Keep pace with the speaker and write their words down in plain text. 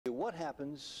what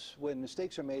happens when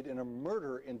mistakes are made in a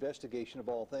murder investigation of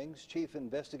all things. Chief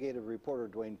investigative reporter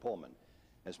Dwayne Pullman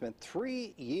has spent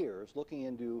 3 years looking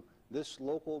into this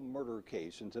local murder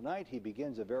case, and tonight he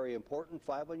begins a very important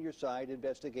five-on-your-side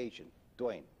investigation.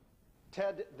 Dwayne.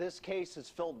 Ted, this case is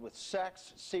filled with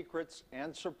sex, secrets,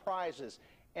 and surprises,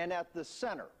 and at the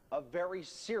center, a very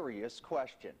serious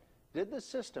question. Did the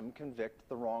system convict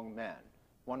the wrong men?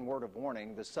 One word of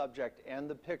warning, the subject and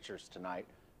the pictures tonight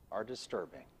are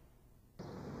disturbing.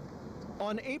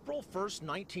 On April 1st,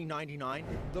 1999,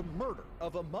 the murder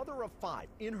of a mother of 5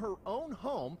 in her own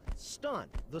home stunned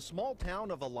the small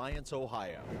town of Alliance,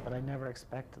 Ohio. But I never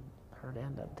expected her to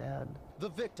end up dead. The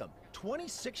victim,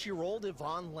 26-year-old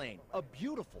Yvonne Lane, a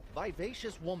beautiful,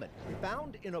 vivacious woman,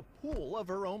 found in a pool of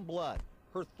her own blood,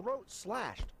 her throat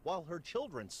slashed while her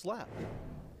children slept.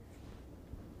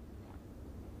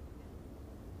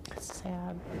 It's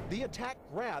sad. The attack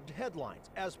grabbed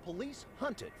headlines as police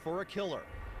hunted for a killer.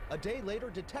 A day later,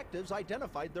 detectives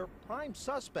identified their prime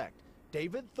suspect,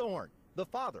 David Thorne, the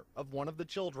father of one of the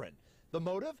children. The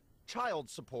motive? Child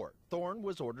support. Thorne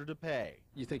was ordered to pay.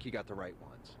 You think you got the right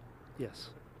ones? Yes.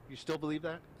 You still believe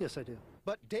that? Yes, I do.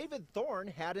 But David Thorne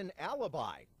had an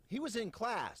alibi. He was in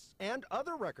class, and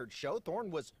other records show Thorne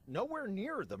was nowhere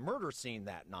near the murder scene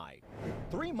that night.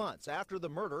 3 months after the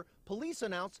murder, police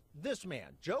announced this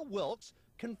man, Joe Wilkes,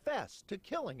 confessed to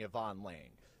killing Yvonne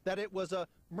Lane, that it was a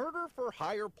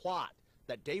murder-for-hire plot,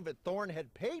 that David Thorne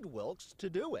had paid Wilkes to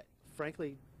do it.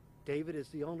 Frankly, David is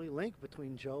the only link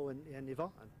between Joe and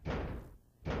Yvonne.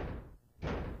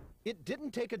 It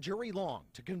didn't take a jury long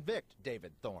to convict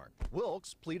David Thorne.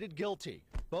 Wilkes pleaded guilty.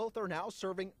 Both are now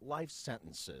serving life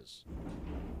sentences.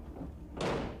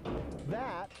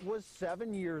 That was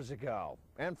 7 years ago.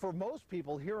 And for most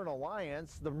people here in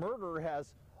Alliance, the murder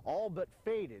has all but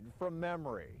faded from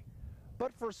memory.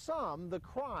 But for some, the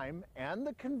crime and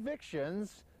the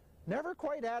convictions never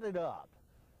quite added up.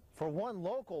 For one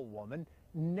local woman,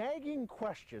 nagging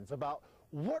questions about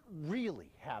what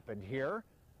really happened here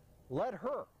led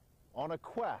her on a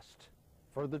quest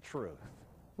for the truth.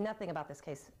 Nothing about this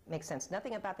case makes sense.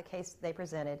 Nothing about the case they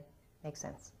presented makes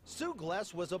sense. Sue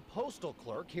Gless was a postal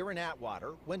clerk here in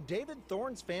Atwater when David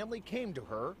Thorne's family came to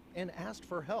her and asked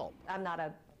for help. I'm not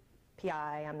a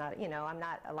PI, I'm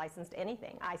not a licensed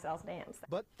anything. I sell stamps.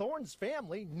 But Thorne's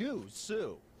family knew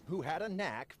Sue, who had a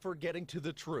knack for getting to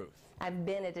the truth. I've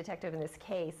been a detective in this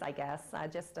case, I guess.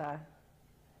 Just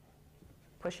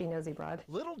pushy, nosy broad.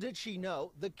 Little did she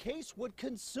know the case would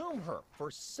consume her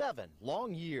for 7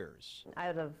 long years. I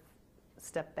would have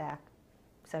stepped back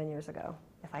 7 years ago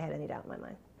if I had any doubt in my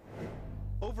mind.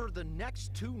 Over the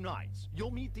next 2 nights,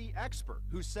 you'll meet the expert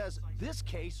who says this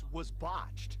case was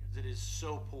botched. It is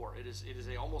so poor. It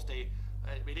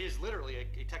is literally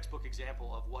a textbook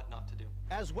example of what not to do.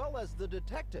 As well as the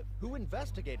detective who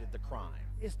investigated the crime.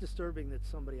 It's disturbing that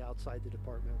somebody outside the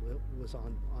department was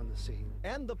on the scene.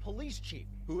 And the police chief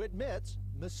who admits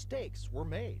mistakes were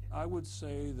made. I would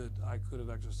say that I could have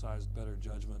exercised better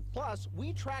judgment. Plus,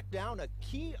 we tracked down a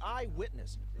key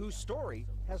eyewitness whose story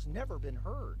has never been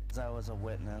heard. I was a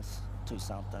witness to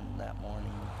something that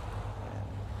morning, and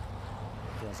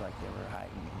it feels like they were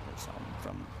hiding me or something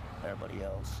from everybody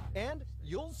else. And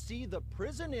you'll see the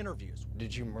prison interviews.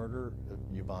 Did you murder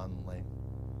Yvonne Lane?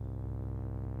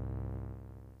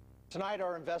 Tonight,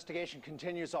 our investigation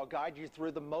continues. I'll guide you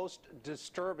through the most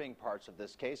disturbing parts of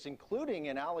this case, including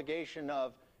an allegation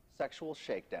of sexual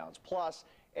shakedowns. Plus,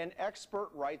 an expert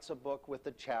writes a book with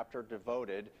a chapter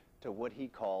devoted to what he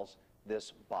calls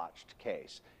this botched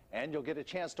case. And you'll get a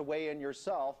chance to weigh in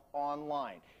yourself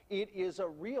online. It is a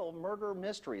real murder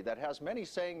mystery that has many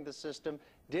saying the system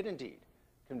did indeed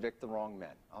convict the wrong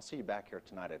men. I'll see you back here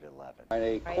tonight at 11.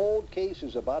 A cold case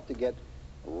is about to get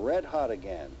red hot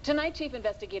again. Tonight, Chief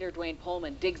Investigator Dwayne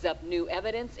Pullman digs up new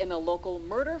evidence in the local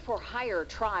murder-for-hire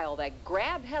trial that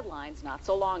grabbed headlines not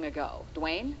so long ago.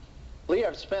 Dwayne? Lee,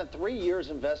 I've spent 3 years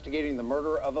investigating the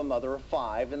murder of a mother of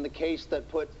 5 in the case that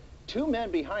put 2 men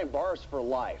behind bars for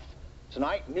life.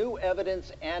 Tonight, new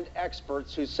evidence and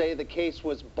experts who say the case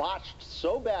was botched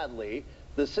so badly,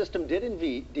 the system did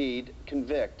indeed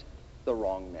convict the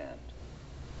wrong man.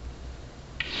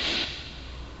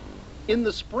 In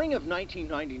the spring of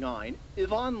 1999,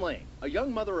 Yvonne Lane, a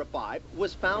young mother of 5,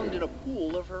 was found in a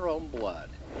pool of her own blood.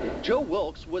 Joe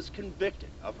Wilkes was convicted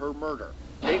of her murder.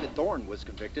 David Thorne was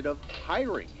convicted of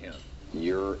hiring him.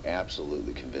 You're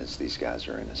absolutely convinced these guys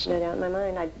are innocent? No doubt in my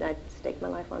mind. I'd stake my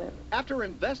life on it. After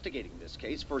investigating this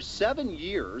case for 7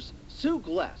 years, Sue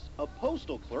Gless, a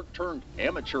postal clerk turned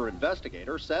amateur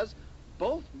investigator, says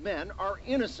both men are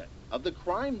innocent of the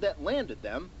crime that landed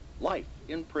them life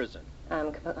in prison.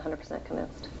 I'm 100%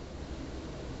 convinced.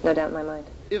 No doubt in my mind.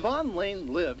 Yvonne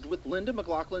Lane lived with Linda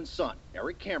McLaughlin's son,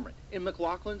 Eric Cameron, in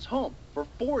McLaughlin's home for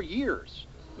 4 years.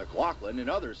 McLaughlin and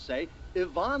others say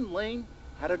Yvonne Lane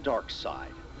had a dark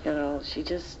side. You know,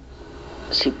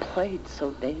 she played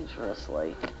so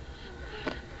dangerously.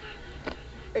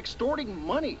 Extorting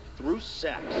money through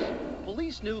sex.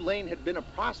 Police knew Lane had been a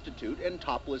prostitute and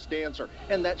topless dancer,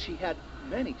 and that she had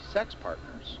many sex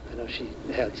partners. I know she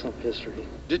had some history.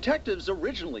 Detectives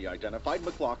originally identified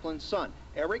McLaughlin's son,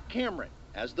 Eric Cameron,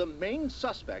 as the main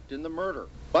suspect in the murder.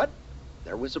 But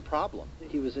there was a problem.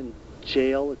 He was in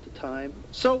jail at the time.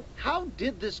 So how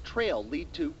did this trail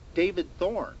lead to David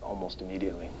Thorne? Almost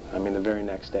immediately. I mean, the very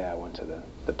next day I went to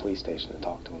the police station to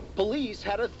talk to him. Police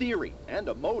had a theory and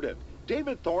a motive.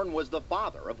 David Thorne was the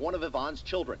father of one of Yvonne's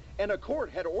children, and a court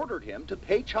had ordered him to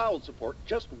pay child support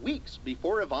just weeks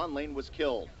before Yvonne Lane was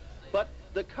killed. But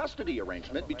the custody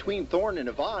arrangement between Thorne and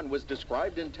Yvonne was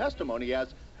described in testimony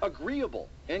as agreeable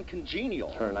and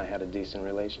congenial. Her and I had a decent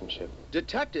relationship.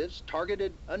 Detectives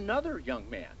targeted another young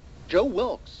man, Joe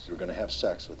Wilkes. You were going to have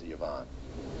sex with Yvonne.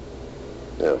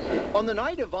 Yes. On the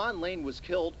night Yvonne Lane was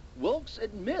killed, Wilkes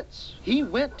admits he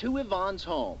went to Yvonne's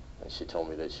home. And she told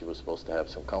me that she was supposed to have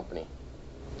some company,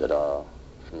 that for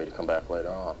me to come back later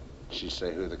on. Did she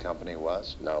say who the company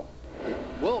was? No.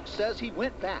 Wilkes says he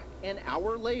went back an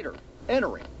hour later,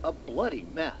 entering a bloody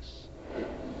mess.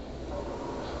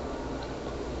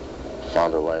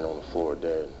 Found her laying on the floor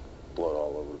dead, blood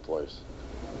all over the place.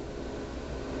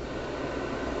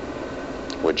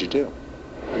 What'd you do?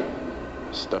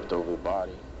 Stepped over the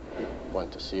body,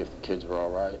 went to see if the kids were all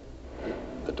right.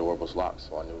 The door was locked,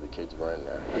 so I knew the kids were in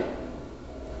there,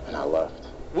 and I left.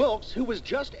 Wilkes, who was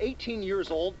just 18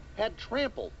 years old, had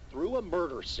trampled through a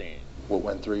murder scene. What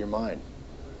went through your mind?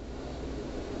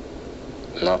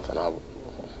 Nothing. I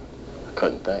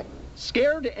couldn't think.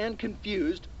 Scared and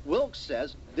confused, Wilkes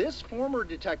says this former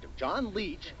detective, John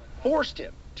Leach, forced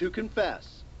him to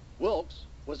confess. Wilkes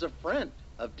was a friend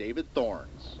of David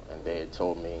Thorne's. And they had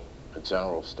told me a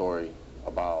general story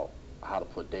about how to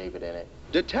put David in it.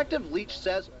 Detective Leach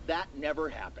says that never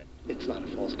happened. It's not a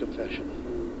false confession.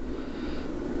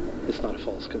 It's not a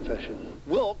false confession.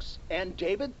 Wilkes and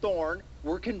David Thorne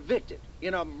were convicted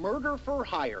in a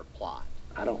murder-for-hire plot.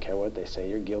 I don't care what they say.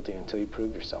 You're guilty until you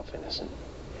prove yourself innocent.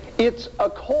 It's a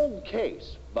cold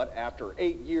case, but after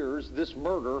 8 years, this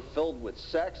murder filled with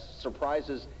sex,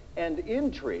 surprises, and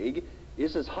intrigue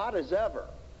is as hot as ever.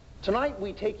 Tonight,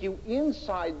 we take you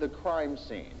inside the crime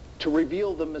scene to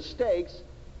reveal the mistakes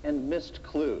and missed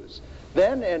clues.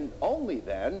 Then, and only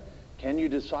then, can you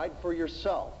decide for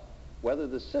yourself whether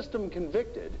the system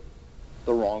convicted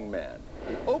the wrong man.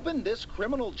 Open this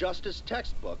criminal justice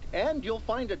textbook and you'll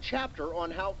find a chapter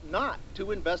on how not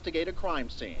to investigate a crime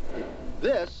scene.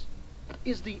 This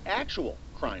is the actual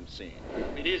crime scene.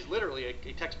 It is literally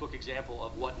a textbook example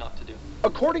of what not to do.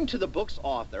 According to the book's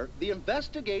author, the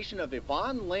investigation of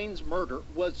Yvonne Lane's murder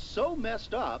was so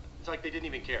messed up, it's like they didn't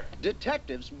even care.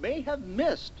 Detectives may have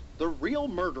missed the real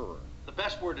murderer. The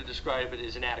best word to describe it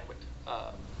is inadequate,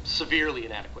 severely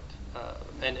inadequate,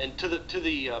 and to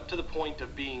the point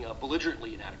of being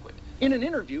belligerently inadequate. In an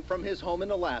interview from his home in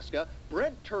Alaska,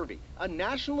 Brent Turvey, a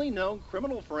nationally known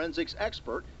criminal forensics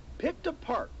expert, picked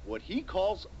apart what he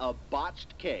calls a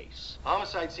botched case. A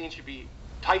homicide scene should be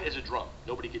tight as a drum.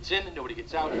 Nobody gets in, nobody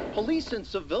gets out. Police and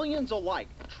civilians alike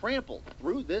trampled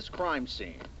through this crime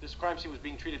scene. This crime scene was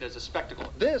being treated as a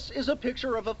spectacle. This is a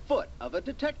picture of a foot of a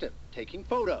detective taking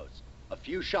photos. A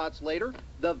few shots later,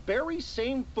 the very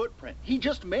same footprint he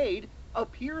just made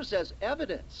appears as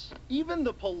evidence. Even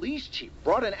the police chief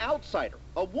brought an outsider,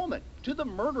 a woman, to the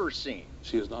murder scene.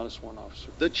 She is not a sworn officer.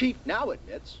 The chief now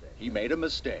admits he made a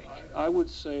mistake. I would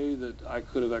say that I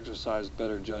could have exercised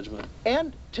better judgment.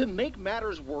 And to make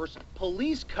matters worse,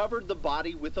 police covered the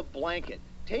body with a blanket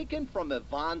taken from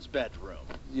Yvonne's bedroom.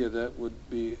 Yeah, that would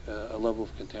be a level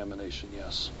of contamination,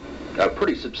 yes. A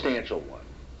pretty substantial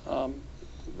one.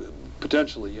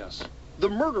 Potentially, yes. The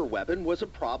murder weapon was a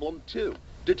problem, too.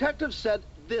 Detectives said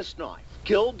this knife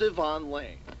killed Yvonne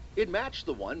Lane. It matched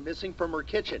the one missing from her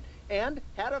kitchen and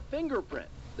had a fingerprint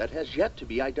that has yet to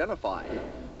be identified.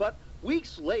 But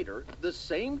weeks later, the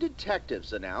same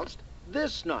detectives announced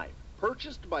this knife,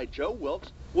 purchased by Joe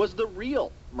Wilkes, was the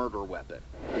real murder weapon.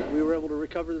 We were able to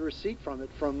recover the receipt from it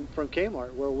from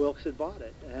Kmart, where Wilkes had bought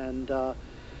it. And,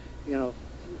 you know,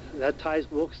 that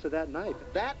ties Wilkes to that knife.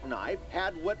 That knife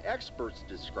had what experts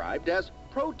described as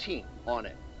protein on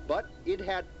it, but it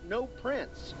had no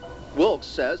prints. Wilkes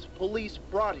says police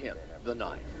brought him the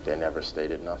knife. They never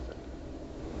stated nothing.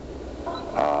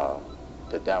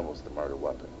 That was the murder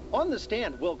weapon. On the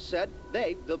stand, Wilkes said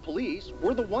they, the police,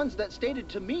 were the ones that stated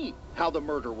to me how the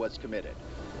murder was committed.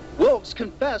 Wilkes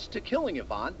confessed to killing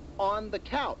Yvonne on the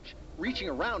couch, reaching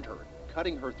around her,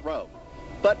 cutting her throat.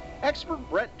 But expert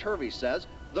Brett Turvey says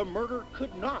the murder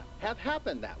could not have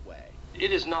happened that way.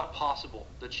 It is not possible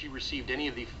that she received any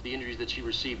of the injuries that she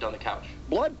received on the couch.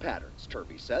 Blood patterns,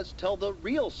 Turvey says, tell the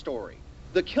real story.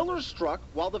 The killer struck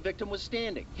while the victim was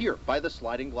standing here by the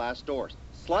sliding glass doors,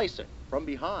 slicing from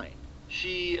behind.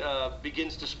 She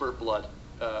begins to spurt blood,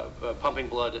 pumping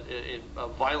blood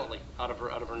violently out of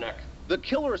her neck. The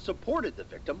killer supported the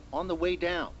victim on the way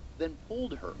down, then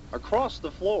pulled her across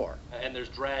the floor. And there's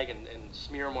drag and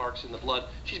smear marks in the blood.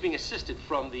 She's being assisted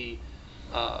from the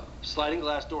sliding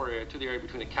glass door area to the area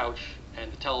between the couch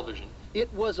and the television.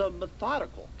 It was a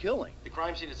methodical killing. The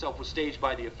crime scene itself was staged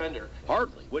by the offender.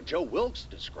 Hardly what Joe Wilkes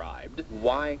described.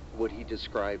 Why would he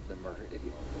describe the murder?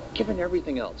 Given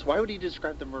everything else, why would he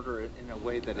describe the murder in a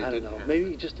way that it I don't know.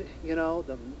 Maybe just, you know,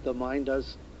 the mind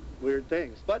does weird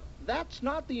things. But that's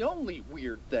not the only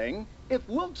weird thing. If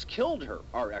Wilkes killed her,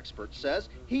 our expert says,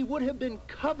 he would have been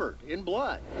covered in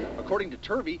blood. According to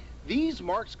Turvey, these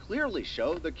marks clearly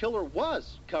show the killer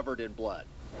was covered in blood.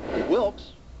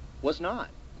 Wilkes was not.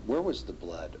 Where was the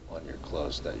blood on your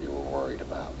clothes that you were worried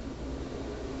about?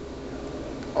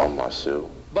 On my suit.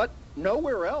 But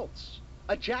nowhere else.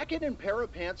 A jacket and pair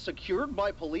of pants secured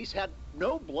by police had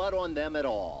no blood on them at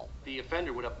all. The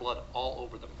offender would have blood all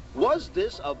over them. Was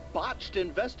this a botched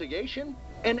investigation?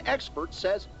 An expert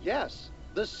says yes.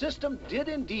 The system did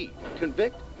indeed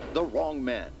convict the wrong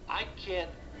men. I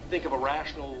can't think of a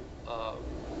rational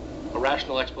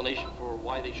explanation for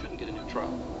why they shouldn't get a new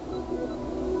trial.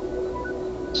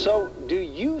 So, do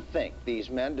you think these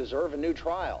men deserve a new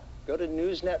trial? Go to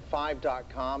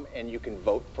newsnet5.com and you can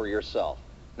vote for yourself.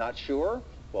 Not sure?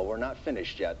 Well, we're not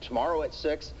finished yet. Tomorrow at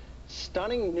 6,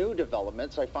 stunning new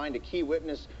developments. I find a key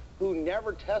witness who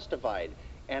never testified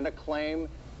and a claim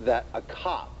that a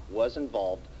cop was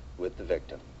involved with the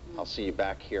victim. I'll see you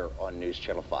back here on News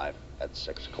Channel 5 at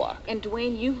 6 o'clock. And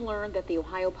Dwayne, you've learned that the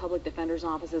Ohio Public Defender's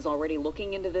Office is already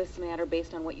looking into this matter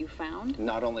based on what you found?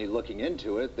 Not only looking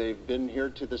into it, they've been here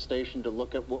to the station to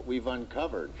look at what we've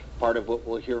uncovered. Part of what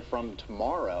we'll hear from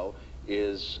tomorrow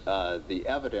is the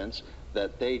evidence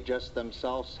that they just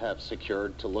themselves have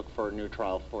secured to look for a new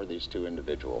trial for these two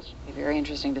individuals. Very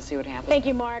interesting to see what happens. Thank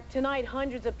you, Mark. Tonight,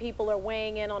 hundreds of people are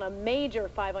weighing in on a major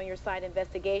 5 on Your Side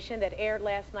investigation that aired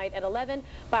last night at 11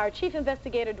 by our chief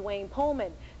investigator, Dwayne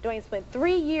Pullman. Dwayne spent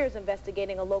 3 years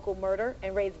investigating a local murder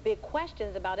and raised big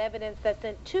questions about evidence that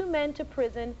sent 2 men to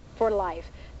prison for life.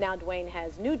 Now Dwayne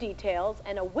has new details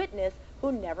and a witness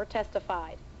who never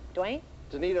testified. Dwayne?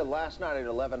 Danita, last night at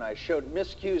 11, I showed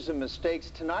miscues and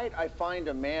mistakes. Tonight, I find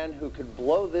a man who could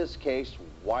blow this case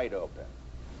wide open.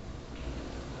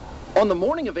 On the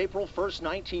morning of April 1st,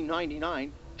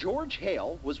 1999, George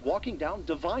Hale was walking down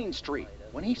Devine Street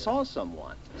when he saw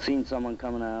someone. Seen someone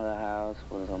coming out of the house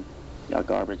with a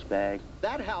garbage bag.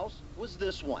 That house was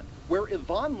this one, where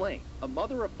Yvonne Lane, a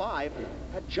mother of 5,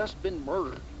 had just been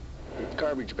murdered.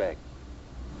 Garbage bag.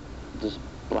 This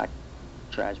black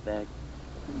trash bag.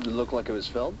 Did it look like it was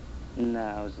filled?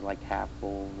 No, it was like half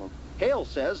full. Hale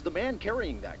says the man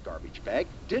carrying that garbage bag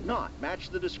did not match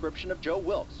the description of Joe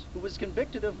Wilkes, who was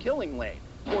convicted of killing Lane,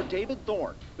 or David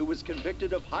Thorne, who was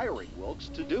convicted of hiring Wilkes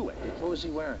to do it. What was he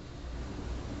wearing?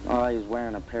 Oh, he was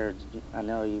wearing a pair of, I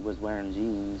know he was wearing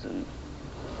jeans and...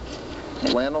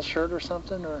 Flannel shirt or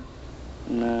something, or?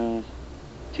 No.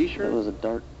 T-shirt? It was a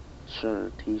dark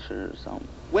shirt, T-shirt or something.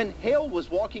 When Hale was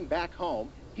walking back home,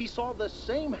 he saw the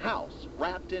same house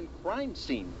wrapped in crime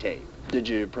scene tape. Did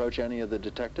you approach any of the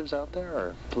detectives out there,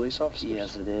 or police officers?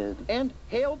 Yes, I did. And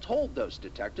Hale told those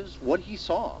detectives what he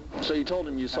saw. So you told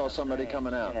him you saw somebody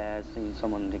coming out? Yeah, I seen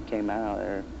someone that came out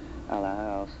there, out of the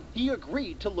house. He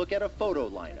agreed to look at a photo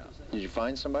lineup. Did you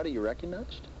find somebody you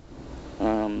recognized?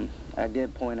 I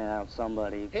did point out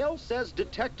somebody. Hale says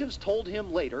detectives told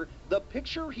him later the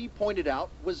picture he pointed out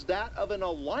was that of an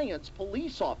Alliance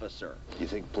police officer. You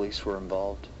think police were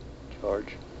involved,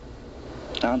 George?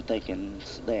 I'm thinking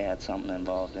they had something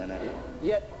involved in it.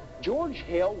 Yet, George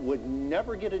Hale would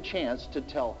never get a chance to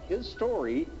tell his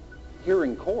story here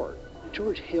in court.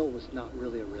 George Hale was not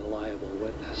really a reliable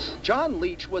witness. John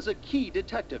Leach was a key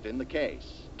detective in the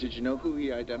case. Did you know who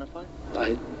he identified?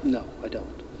 No, I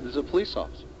don't. He was a police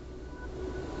officer.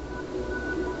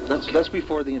 That's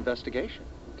before the investigation.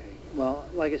 Okay. Well,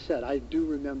 like I said, I do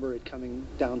remember it coming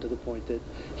down to the point that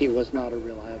he was not a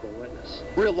reliable witness.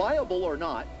 Reliable or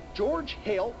not, George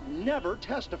Hale never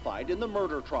testified in the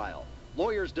murder trial.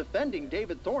 Lawyers defending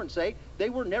David Thorne say they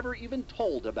were never even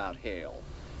told about Hale.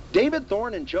 David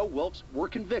Thorne and Joe Wilkes were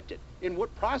convicted in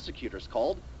what prosecutors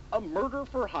called a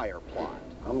murder-for-hire plot.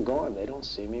 I'm gone. They don't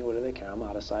see me. What do they care? I'm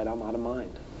out of sight. I'm out of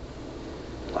mind.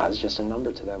 I was just a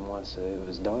number to them once it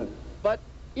was done. But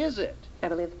is it? I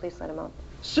believe the police let him out.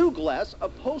 Sue Gless, a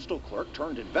postal clerk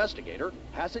turned investigator,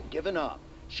 hasn't given up.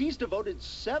 She's devoted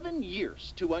 7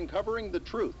 years to uncovering the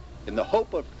truth in the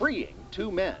hope of freeing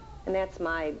 2 men. And that's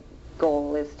my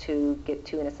goal, is to get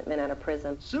 2 innocent men out of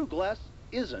prison. Sue Gless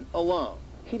isn't alone.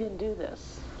 He didn't do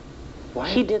this. What?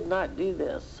 He did not do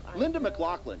this. Linda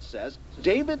McLaughlin says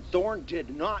David Thorne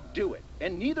did not do it,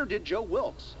 and neither did Joe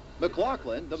Wilkes.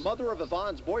 McLaughlin, the mother of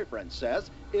Yvonne's boyfriend, says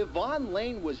Yvonne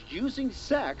Lane was using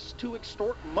sex to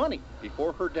extort money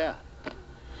before her death.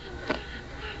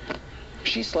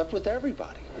 She slept with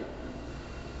everybody.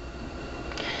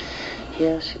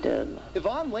 Yes, she did.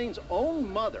 Yvonne Lane's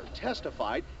own mother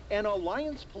testified an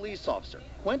Alliance police officer,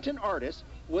 Quentin Artis,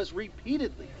 was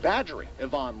repeatedly badgering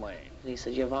Yvonne Lane. He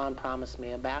said, Yvonne promised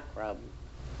me a back rub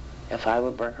if I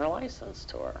would bring her license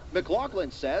to her.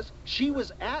 McLaughlin says she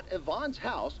was at Yvonne's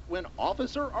house when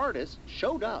Officer Artis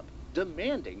showed up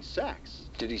demanding sex.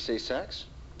 Did he say sex?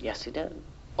 Yes, he did.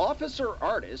 Officer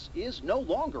Artis is no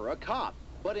longer a cop,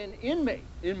 but an inmate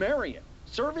in Marion,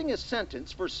 serving a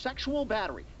sentence for sexual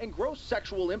battery and gross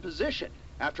sexual imposition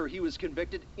after he was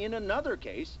convicted in another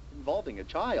case involving a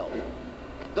child.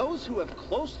 Those who have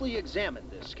closely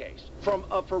examined this case, from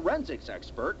a forensics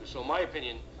expert, So my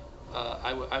opinion,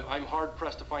 I'm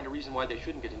hard-pressed to find a reason why they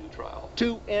shouldn't get a new trial.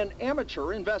 to an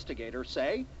amateur investigator,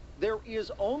 say there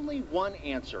is only one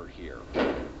answer here.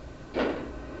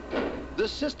 The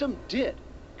system did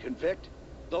convict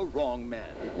the wrong men.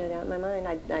 No doubt in my mind,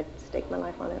 I'd stake my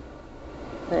life on it.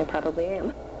 And I probably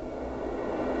am.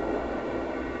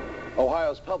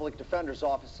 Ohio's Public Defender's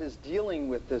Office is dealing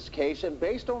with this case, and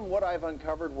based on what I've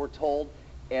uncovered, we're told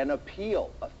an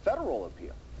appeal, a federal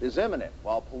appeal, is imminent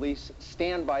while police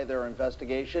stand by their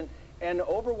investigation. An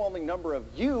overwhelming number of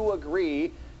you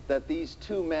agree that these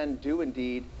 2 men do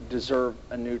indeed deserve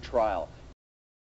a new trial.